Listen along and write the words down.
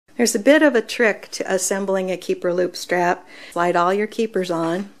There's a bit of a trick to assembling a keeper loop strap. Slide all your keepers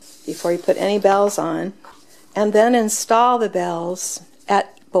on before you put any bells on, and then install the bells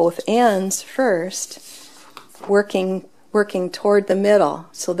at both ends first, working toward the middle.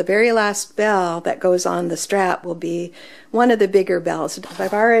 So the very last bell that goes on the strap will be one of the bigger bells.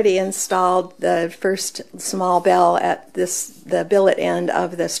 I've already installed the first small bell at the billet end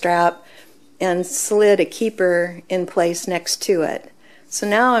of the strap and slid a keeper in place next to it. So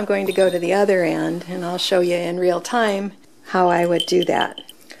now I'm going to go to the other end, and I'll show you in real time how I would do that.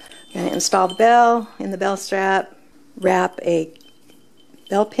 I'm going to install the bell in the bell strap, wrap a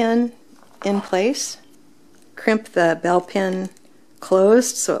bell pin in place, crimp the bell pin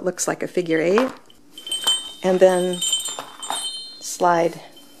closed so it looks like a figure 8, and then slide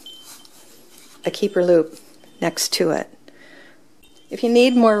a keeper loop next to it. If you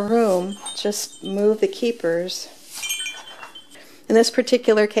need more room, just move the keepers. In this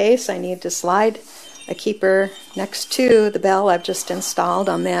particular case, I need to slide a keeper next to the bell I've just installed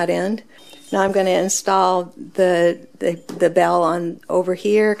on that end. Now I'm going to install the bell on over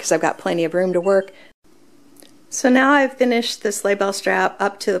here because I've got plenty of room to work. So now I've finished the sleigh bell strap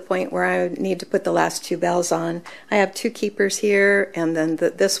up to the point where I need to put the last 2 bells on. I have 2 keepers here, and then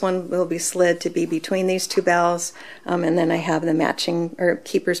this one will be slid to be between these 2 bells, and then I have the matching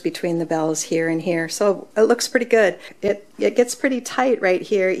keepers between the bells here and here. So it looks pretty good. It gets pretty tight right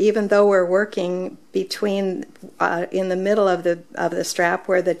here, even though we're working between in the middle of the strap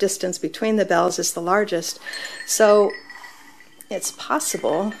where the distance between the bells is the largest. So it's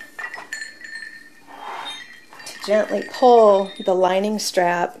possible gently pull the lining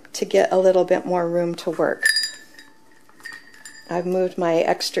strap to get a little bit more room to work. I've moved my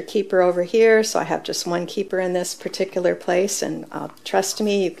extra keeper over here, so I have just 1 keeper in this particular place, and trust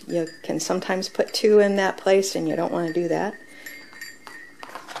me, you can sometimes put 2 in that place and you don't want to do that.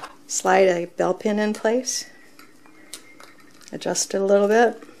 Slide a bell pin in place, adjust it a little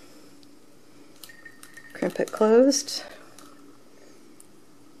bit, crimp it closed.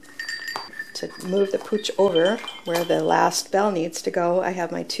 To move the pooch over where the last bell needs to go, I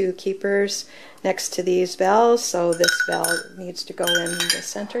have my 2 keepers next to these bells, so this bell needs to go in the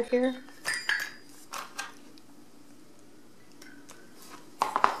center here.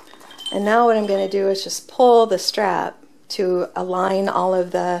 And now what I'm going to do is just pull the strap to align all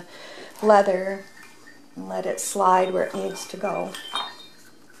of the leather and let it slide where it needs to go.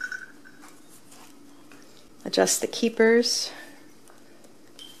 Adjust the keepers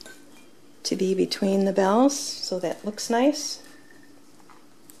to be between the bells so that looks nice.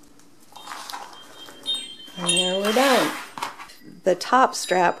 And there we're done. The top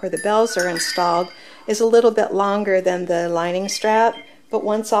strap where the bells are installed is a little bit longer than the lining strap, but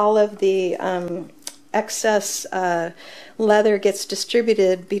once all of the excess leather gets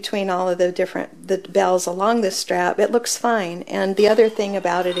distributed between all of the bells along this strap, it looks fine. And the other thing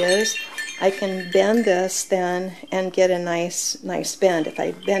about it is I can bend this then and get a nice bend. If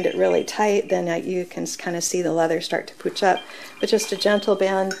I bend it really tight, then you can kind of see the leather start to pooch up. But just a gentle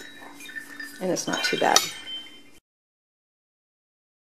bend, and it's not too bad.